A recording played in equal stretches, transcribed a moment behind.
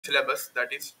syllabus,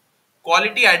 that is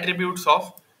quality attributes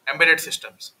of embedded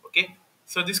systems. Okay,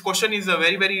 so this question is a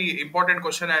very important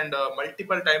question and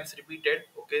multiple times repeated.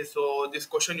 Okay, so this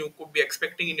question you could be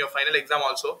expecting in your final exam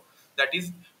also, that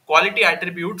is quality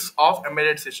attributes of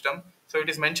embedded system. So it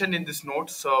is mentioned in this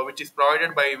notes, which is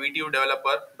provided by VTU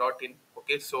developer.in.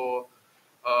 Okay, so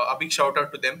a big shout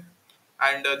out to them,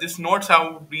 and this notes I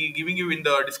will be giving you in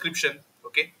the description.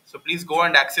 Okay, so please go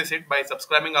and access it by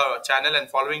subscribing our channel and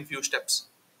following few steps,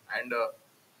 and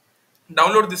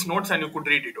download this notes and you could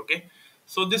read it. Okay,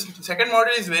 so this second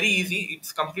module is very easy.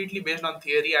 It's completely based on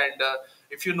theory, and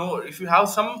if you have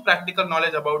some practical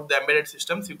knowledge about the embedded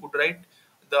systems, you could write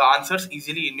the answers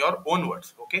easily in your own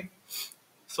words. Okay,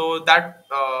 so that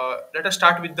let us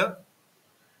start with the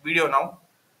video now.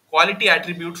 Quality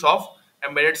attributes of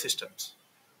embedded systems.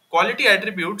 Quality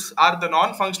attributes are the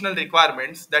non-functional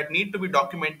requirements that need to be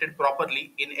documented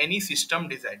properly in any system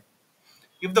design.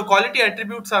 If the quality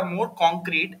attributes are more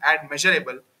concrete and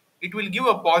measurable, it will give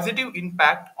a positive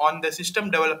impact on the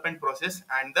system development process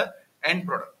and the end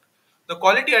product. The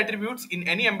quality attributes in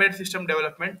any embedded system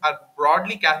development are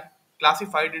broadly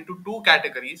classified into two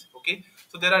categories. Okay,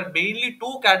 so there are mainly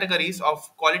two categories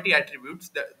of quality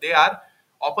attributes. They are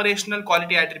operational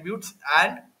quality attributes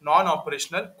and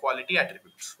non-operational quality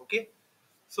attributes. Okay,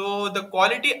 so the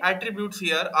quality attributes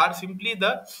here are simply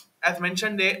the, as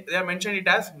mentioned, they are mentioned it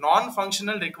as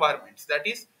non-functional requirements. That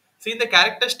is, see in the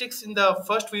characteristics in the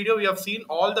first video, we have seen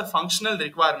all the functional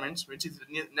requirements which is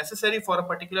necessary for a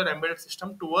particular embedded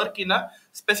system to work in a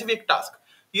specific task.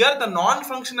 Here, the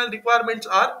non-functional requirements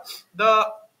are the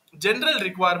general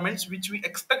requirements which we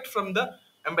expect from the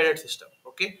embedded system.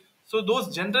 Okay, so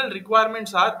those general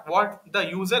requirements are what the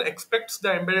user expects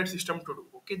the embedded system to do.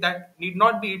 Okay, that need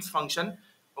not be its function.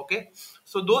 Okay,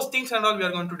 so those things and all we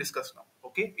are going to discuss now.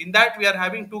 Okay, in that we are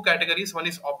having two categories. One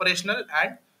is operational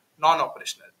and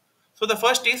non-operational. So the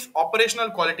first is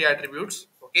operational quality attributes.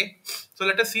 Okay, so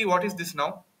let us see what is this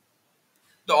now.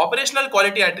 The operational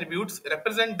quality attributes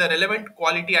represent the relevant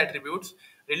quality attributes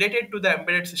related to the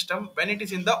embedded system when it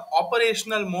is in the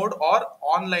operational mode or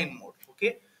online mode.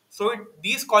 Okay, so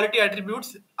these quality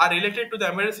attributes are related to the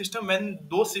embedded system when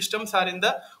those systems are in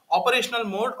the operational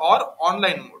mode or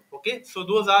online mode. Okay, so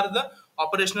those are the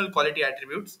operational quality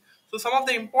attributes. So some of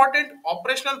the important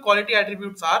operational quality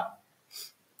attributes are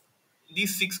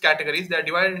these six categories. They are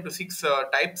divided into six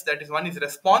types. That is, one is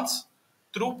response,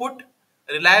 throughput,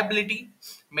 reliability,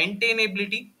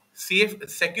 maintainability, safe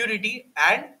security,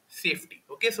 and safety.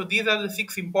 Okay, so these are the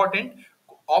six important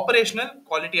operational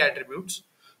quality attributes.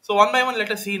 So one by one,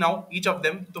 let us see now each of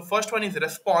them. The first one is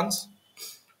response.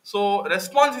 So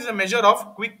response is a measure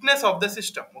of quickness of the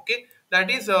system. Okay, that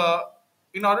is,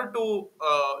 in order to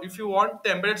if you want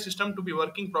the embedded system to be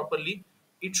working properly,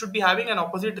 it should be having an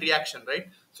opposite reaction, right?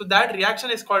 So that reaction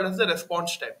is called as the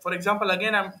response time. For example,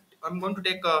 again, I'm going to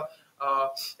take a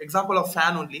example of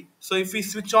fan only. So if we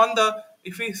switch on the,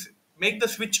 if we make the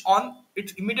switch on,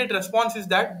 its immediate response is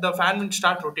that the fan will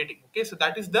start rotating. Okay, so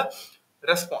that is the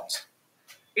response.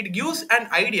 It gives an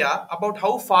idea about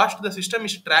how fast the system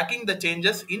is tracking the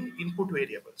changes in input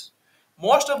variables.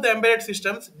 Most of the embedded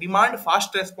systems demand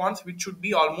fast response, which should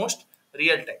be almost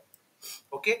real time.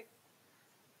 Okay.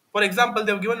 For example,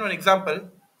 they have given one example.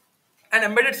 An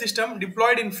embedded system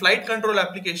deployed in flight control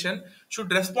application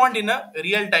should respond in a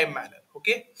real time manner.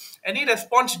 Okay. Any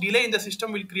response delay in the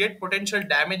system will create potential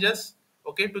damages,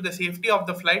 okay, to the safety of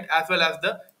the flight as well as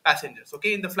the passengers.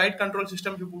 Okay, in the flight control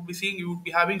system, you would be seeing, you would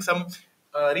be having some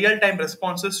real time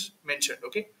responses mentioned.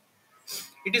 Okay,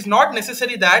 it is not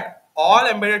necessary that all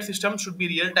embedded systems should be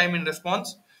real time in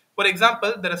response. For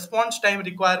example, the response time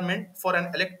requirement for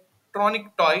an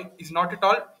electronic toy is not at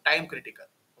all time critical.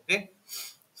 Okay,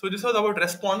 so this was about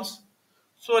response.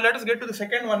 So let us get to the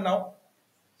second one now.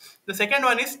 The second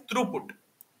one is throughput.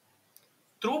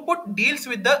 Throughput deals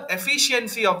with the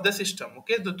efficiency of the system.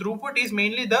 Okay, the throughput is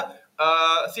mainly the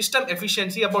system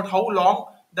efficiency, about how long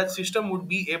that system would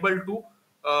be able to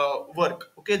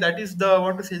work. Okay, that is the,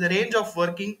 what to say, the range of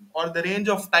working or the range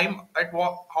of time at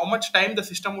how much time the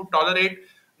system would tolerate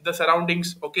the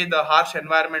surroundings. Okay, the harsh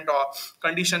environment or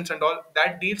conditions and all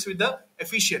that deals with the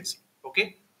efficiency.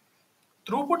 Okay,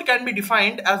 throughput can be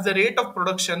defined as the rate of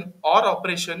production or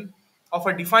operation of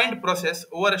a defined process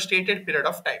over a stated period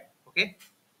of time. Okay,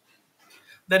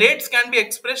 the rates can be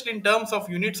expressed in terms of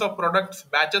units of products,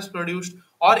 batches produced,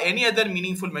 or any other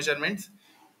meaningful measurements.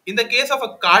 In the case of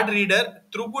a card reader,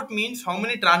 throughput means how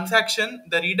many transactions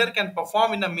the reader can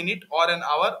perform in a minute or an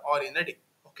hour or in a day.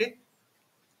 Okay.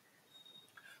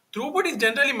 Throughput is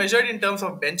generally measured in terms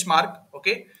of benchmark.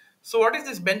 Okay. So what is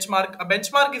this benchmark? A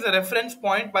benchmark is a reference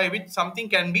point by which something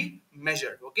can be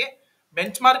measured. Okay.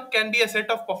 Benchmark can be a set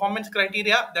of performance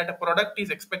criteria that a product is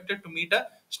expected to meet a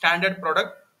standard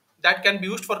product that can be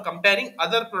used for comparing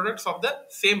other products of the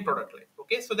same product line.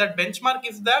 Okay, so that benchmark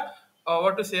is the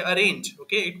what to say, a range.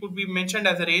 Okay, it could be mentioned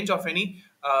as a range of any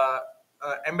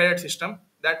embedded system,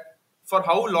 that for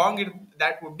how long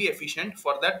that would be efficient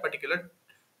for that particular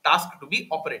task to be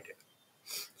operated.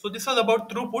 So this was about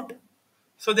throughput.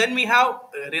 So then we have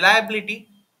reliability.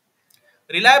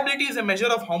 Reliability is a measure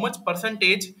of how much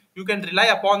percentage you can rely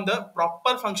upon the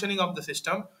proper functioning of the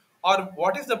system, or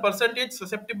what is the percentage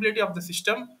susceptibility of the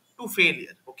system to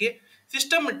failure. Okay,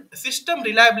 system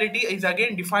reliability is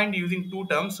again defined using two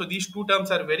terms. So these two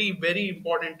terms are very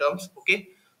important terms. Okay,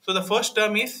 so the first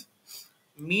term is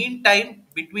mean time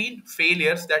between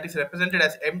failures, that is represented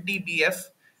as MTBF,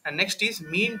 and next is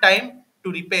mean time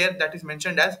to repair, that is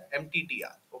mentioned as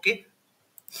MTTR. Okay,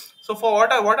 so for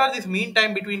what are these mean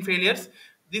time between failures?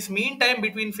 This mean time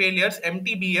between failures,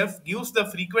 MTBF, gives the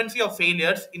frequency of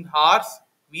failures in hours,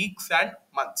 weeks, and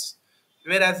months.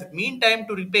 Whereas mean time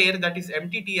to repair, that is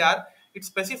MTTR, it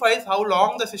specifies how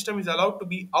long the system is allowed to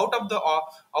be out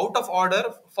of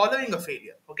order following a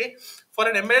failure. Okay, for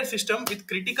an embedded system with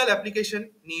critical application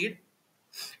need,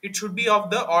 it should be of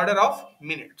the order of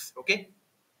minutes. Okay,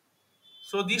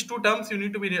 so these two terms you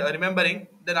need to be remembering.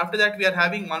 Then after that, we are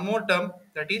having one more term,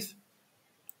 that is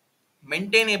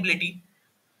maintainability.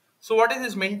 So what is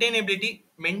this maintainability?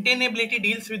 Maintainability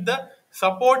deals with the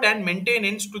support and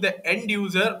maintenance to the end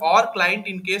user or client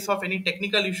in case of any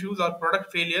technical issues or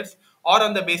product failures, or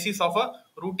on the basis of a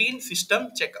routine system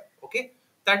checkup. Okay,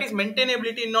 that is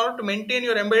maintainability. In order to maintain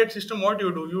your embedded system, what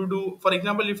you do, for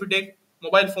example, if you take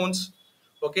mobile phones,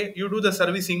 okay, you do the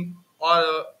servicing,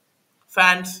 or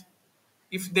fans,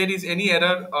 if there is any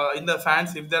error in the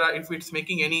fans, if it's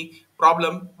making any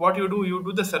problem, what you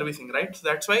do the servicing, right? So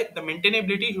that's why the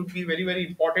maintainability should be very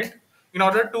important in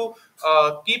order to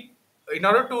keep in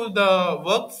order to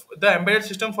the the embedded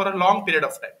system for a long period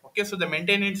of time. Okay, so the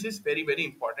maintenance is very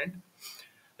important.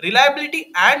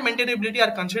 Reliability and maintainability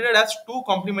are considered as two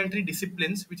complementary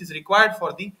disciplines which is required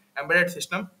for the embedded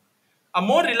system. A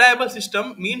more reliable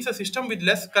system means a system with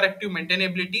less corrective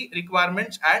maintainability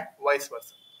requirements, and vice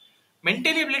versa.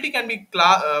 Maintainability can be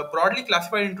broadly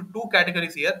classified into two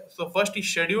categories here. So first is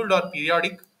scheduled or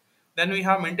periodic. Then we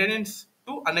have maintenance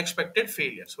to unexpected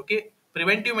failures. Okay,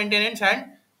 preventive maintenance and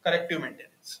corrective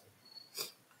maintenance.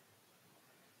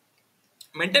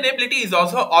 Maintainability is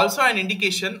also an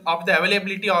indication of the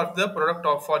availability of the product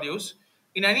of for use.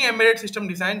 In any embedded system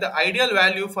design, the ideal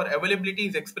value for availability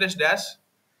is expressed as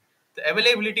the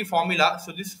availability formula.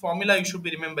 So this formula you should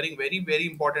be remembering, very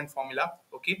important formula.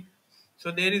 Okay,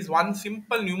 so there is one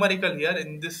simple numerical here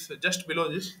in this, just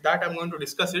below this, that I'm going to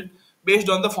discuss it based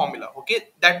on the formula. Okay,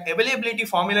 that availability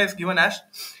formula is given as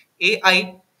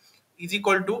AI is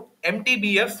equal to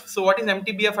MTBF. So what is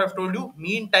MTBF? I've told you,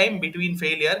 mean time between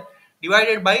failure,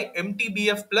 divided by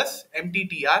MTBF plus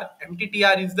MTTR.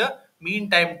 MTTR is the mean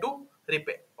time to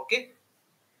repair. Okay,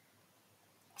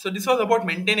 so this was about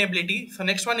maintainability. So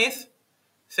next one is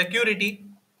security.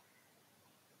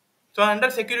 So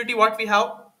under security, what we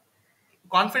have,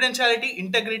 confidentiality,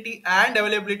 integrity, and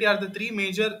availability are the three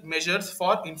major measures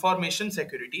for information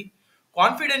security.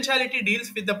 Confidentiality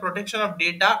deals with the protection of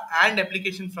data and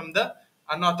application from the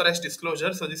unauthorized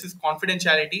disclosure. So this is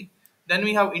confidentiality. Then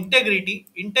we have integrity.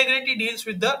 Integrity deals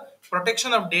with the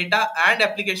protection of data and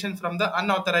application from the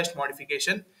unauthorized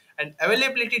modification. And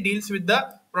availability deals with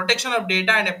the protection of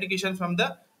data and application from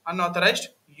the unauthorized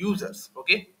users.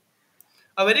 Okay.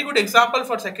 A very good example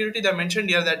for security that I mentioned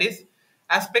here, that is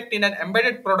aspect in an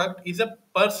embedded product, is a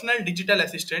personal digital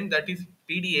assistant, that is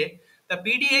PDA. The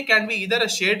PDA can be either a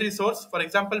shared resource, for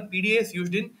example, PDA is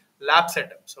used in lab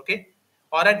setups, okay,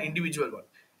 or an individual one.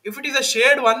 If it is a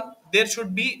shared one, there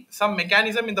should be some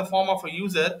mechanism in the form of a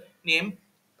user name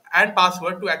and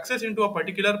password to access into a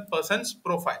particular person's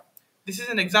profile. This is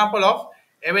an example of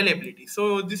availability.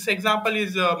 So this example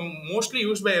is mostly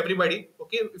used by everybody.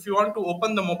 Okay, if you want to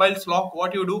open the mobile's lock,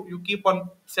 what you do, you keep on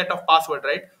set of password,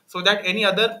 right? So that any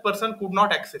other person could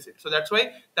not access it. So that's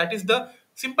why that is the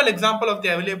simple example of the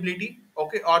availability,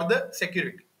 okay, or the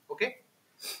security. Okay.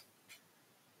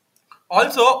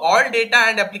 Also, all data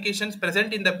and applications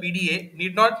present in the PDA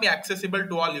need not be accessible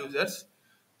to all users.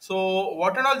 So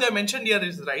what and all they mentioned here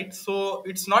is right. So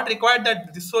it's not required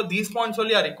that this, so these points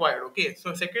only are required. Okay.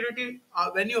 So security,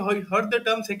 when you heard the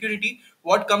term security,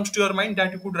 what comes to your mind,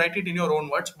 that you could write it in your own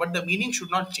words, but the meaning should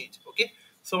not change. Okay.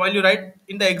 So while you write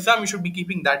in the exam, you should be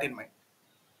keeping that in mind.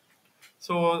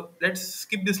 So let's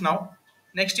skip this now.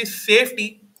 Next is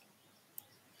safety.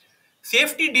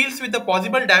 Safety deals with the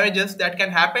possible damages that can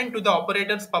happen to the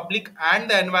operators, public, and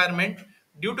the environment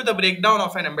due to the breakdown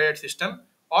of an embedded system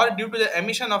or due to the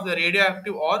emission of the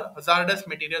radioactive or hazardous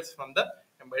materials from the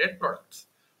embedded products.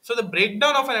 So the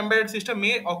breakdown of an embedded system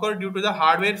may occur due to the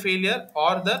hardware failure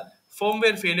or the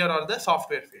firmware failure or the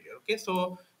software failure. Okay,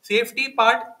 so safety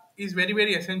part is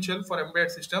very essential for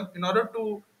embedded system. In order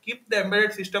to keep the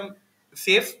embedded system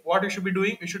safe, what you should be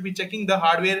doing, you should be checking the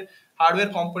hardware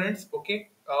components. Okay,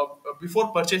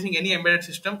 before purchasing any embedded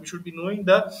system, you should be knowing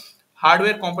the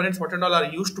hardware components what and all are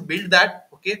used to build that.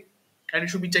 Okay, and you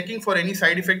should be checking for any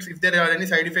side effects if there are any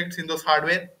side effects in those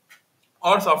hardware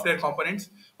or software components.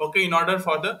 Okay, in order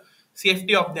for the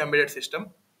safety of the embedded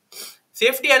system.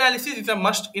 Safety analysis is a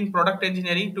must in product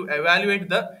engineering to evaluate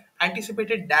the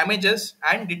anticipated damages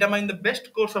and determine the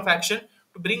best course of action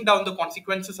to bring down the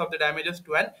consequences of the damages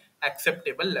to an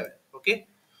acceptable level. Okay,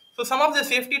 so some of the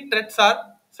safety threats are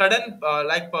sudden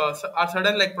like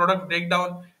product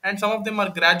breakdown, and some of them are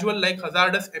gradual like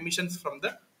hazardous emissions from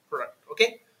the product.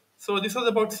 Okay, so this was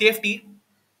about safety.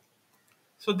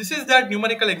 So this is that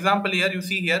numerical example here you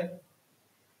see here,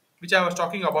 which I was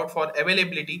talking about for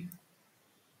availability.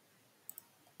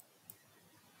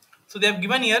 So they have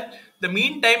given here the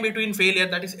mean time between failure,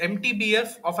 that is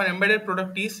MTBF of an embedded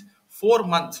product is 4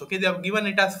 months. Okay, they have given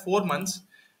it as 4 months,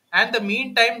 and the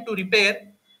mean time to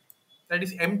repair, that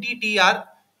is MTTR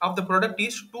of the product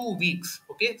is 2 weeks.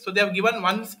 Okay, so they have given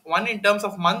one in terms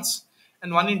of months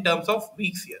and one in terms of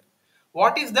weeks here.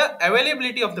 What is the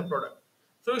availability of the product?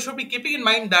 So you should be keeping in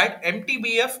mind that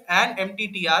MTBF and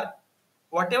MTTR,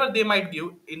 whatever they might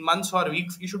give in months or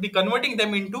weeks, you should be converting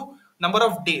them into number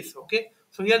of days. Okay,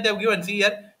 so here they have given, see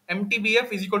here,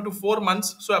 MTBF is equal to 4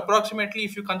 months. So approximately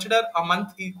if you consider a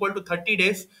month equal to 30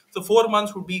 days, so 4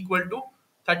 months would be equal to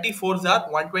 34s are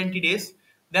 120 days.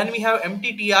 Then we have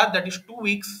MTTR, that is 2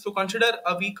 weeks. So consider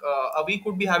a week. A week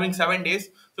would be having 7 days.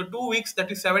 So 2 weeks,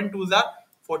 that is 7 twos are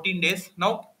 14 days.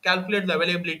 Now calculate the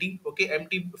availability. Okay,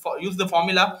 use the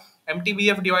formula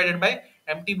MTBF divided by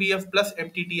MTBF plus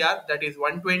MTTR, that is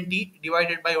 120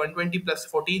 divided by 120 plus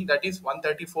 14, that is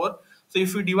 134. So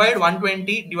if you divide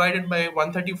 120 divided by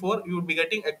 134, you would be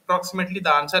getting approximately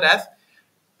the answer as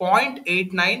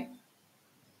 0.89.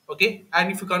 Okay,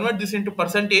 and if you convert this into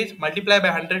percentage, multiply by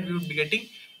 100, we would be getting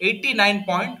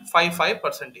 89.55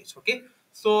 percentage. Okay,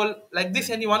 so like this,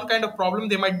 any one kind of problem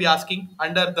they might be asking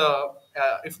under the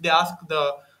if they ask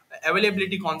the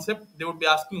availability concept, they would be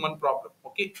asking one problem.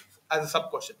 Okay, as a sub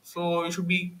question, so you should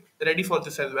be ready for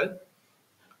this as well.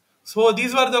 So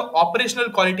these were the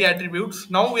operational quality attributes.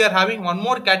 Now we are having one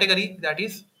more category, that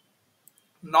is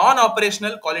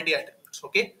non-operational quality attributes.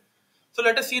 Okay, so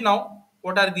let us see now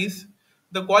what are these.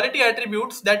 The quality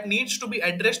attributes that needs to be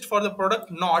addressed for the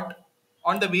product not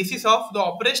on the basis of the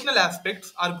operational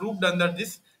aspects are grouped under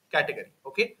this category.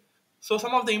 Okay, so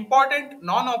some of the important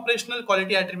non-operational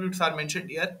quality attributes are mentioned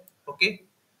here. Okay,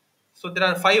 so there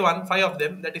are five of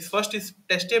them. That is, first is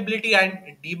testability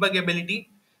and debuggability,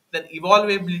 then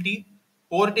evolvability,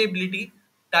 portability,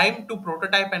 time to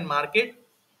prototype and market,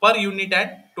 per unit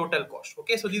and total cost.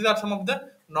 Okay, so these are some of the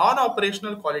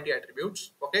non-operational quality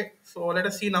attributes. Okay, so let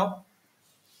us see now.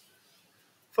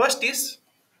 First is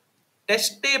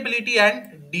testability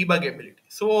and debuggability.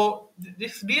 So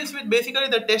this deals with basically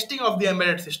the testing of the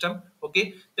embedded system.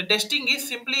 Okay, the testing is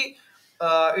simply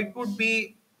it would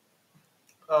be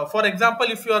for example,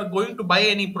 if you are going to buy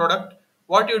any product,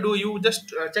 what you do, you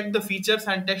just check the features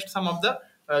and test some of the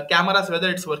cameras whether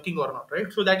it's working or not, right?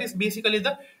 So that is basically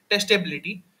the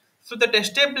testability. So the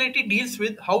testability deals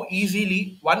with how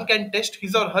easily one can test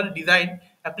his or her design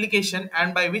application,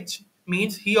 and by which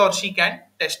means he or she can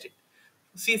test it.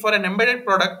 See, for an embedded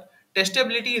product,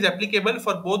 testability is applicable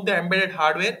for both the embedded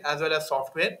hardware as well as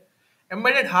software.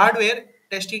 Embedded hardware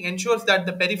testing ensures that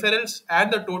the peripherals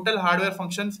and the total hardware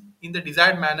functions in the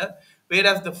desired manner,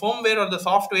 whereas the firmware or the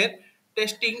software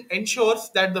testing ensures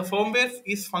that the firmware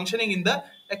is functioning in the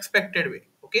expected way.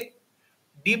 Okay.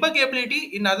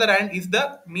 Debuggability, in other hand, is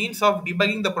the means of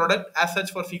debugging the product as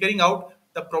such for figuring out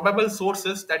the probable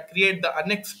sources that create the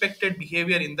unexpected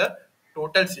behavior in the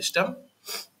total system.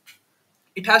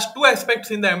 It has two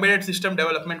aspects in the embedded system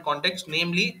development context,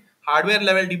 namely hardware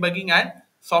level debugging and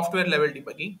software level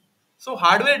debugging. So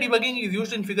hardware debugging is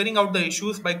used in figuring out the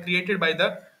issues created by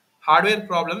the hardware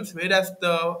problems, whereas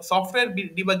the software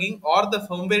debugging or the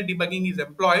firmware debugging is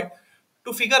employed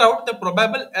to figure out the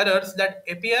probable errors that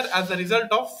appear as a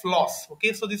result of flaws.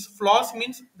 Okay, so these flaws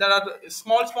means there are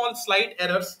small slight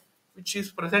errors which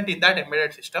is present in that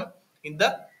embedded system in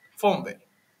the firmware.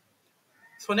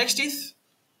 So next is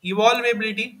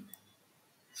evolvability.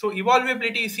 So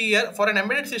evolvability is here for an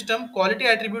embedded system. Quality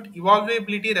attribute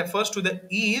evolvability refers to the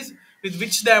ease with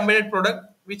which the embedded product,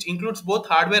 which includes both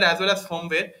hardware as well as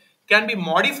firmware, can be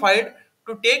modified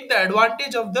to take the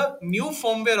advantage of the new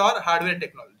firmware or hardware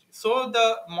technology. So the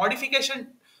modification,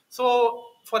 so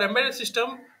for embedded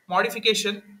system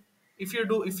modification, if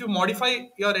you modify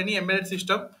your any embedded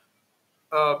system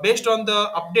based on the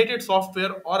updated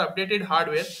software or updated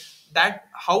hardware, that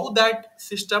how that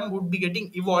system would be getting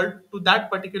evolved to that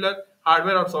particular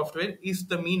hardware or software is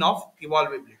the mean of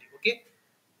evolvability. Okay,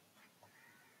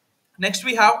 next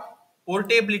we have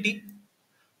portability.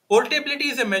 Portability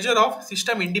is a measure of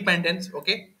system independence.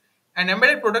 Okay, an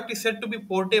embedded product is said to be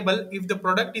portable if the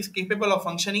product is capable of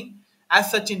functioning as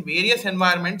such in various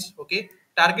environments. Okay,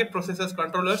 target processors,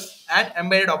 controllers, and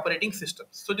embedded operating systems.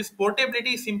 So this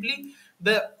portability is simply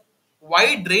the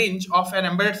wide range of an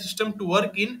embedded system to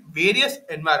work in various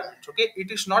environments. Okay,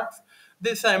 it is not,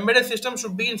 this embedded system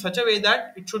should be in such a way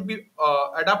that it should be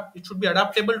it should be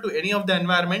adaptable to any of the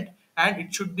environment, and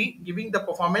it should be giving the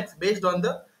performance based on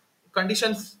the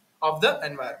conditions of the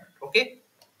environment. Okay,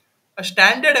 a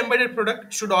standard embedded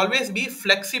product should always be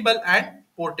flexible and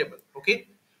portable. Okay,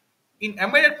 in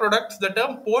embedded products, the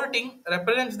term porting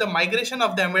represents the migration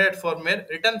of the embedded firmware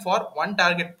written for one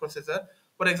target processor,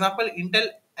 for example, Intel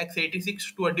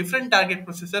x86, to a different target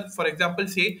processor, for example,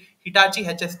 say Hitachi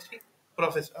HS3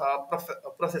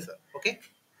 processor. Okay,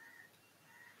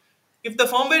 if the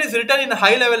firmware is written in a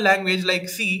high level language like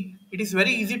C, it is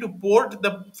very easy to port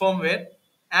the firmware.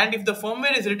 And if the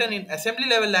firmware is written in assembly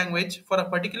level language for a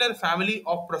particular family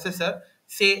of processor,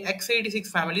 say x86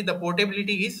 family, the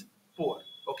portability is poor.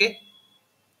 Okay,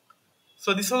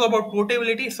 so this was about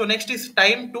portability. So next is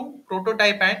time to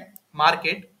prototype and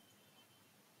market.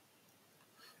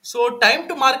 So time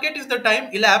to market is the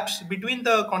time elapsed between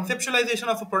the conceptualization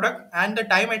of a product and the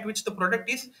time at which the product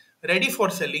is ready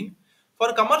for selling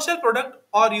for commercial product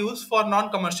or use for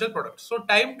non-commercial products. So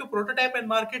time to prototype and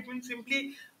market means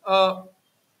simply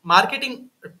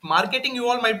marketing. Marketing you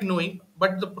all might be knowing,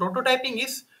 but the prototyping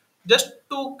is just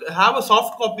to have a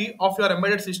soft copy of your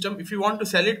embedded system. If you want to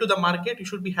sell it to the market, you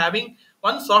should be having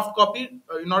one soft copy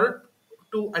in order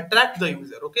to attract the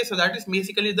user. Okay, so that is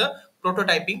basically the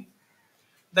prototyping.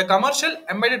 The commercial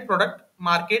embedded product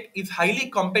market is highly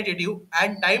competitive,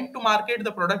 and time to market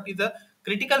the product is a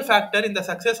critical factor in the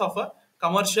success of a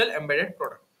commercial embedded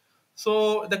product.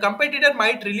 So the competitor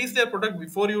might release their product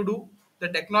before you do. The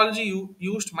technology you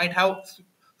used might have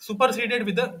superseded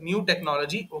with the new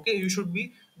technology. Okay, you should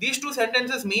be, these two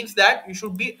sentences means that you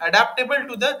should be adaptable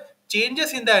to the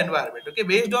changes in the environment. Okay,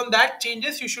 based on that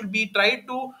changes, you should be try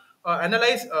to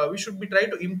analyze. We should be try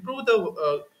to improve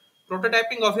the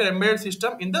prototyping of your embedded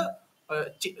system in the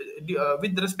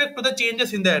with respect to the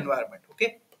changes in the environment.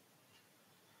 Okay,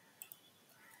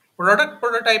 product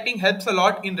prototyping helps a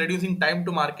lot in reducing time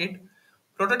to market.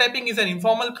 Prototyping is an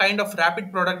informal kind of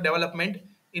rapid product development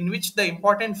in which the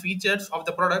important features of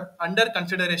the product under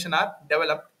consideration are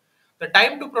developed. The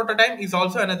time to prototype is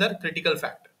also another critical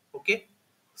factor. Okay,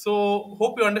 so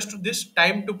hope you understood this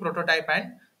time to prototype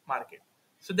and market.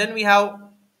 So then we have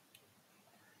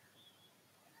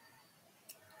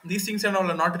these things and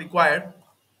all are not required.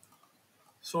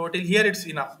 So till here it's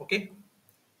enough. Okay.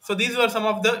 So these were some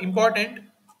of the important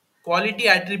quality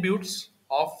attributes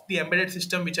of the embedded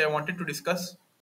system which I wanted to discuss.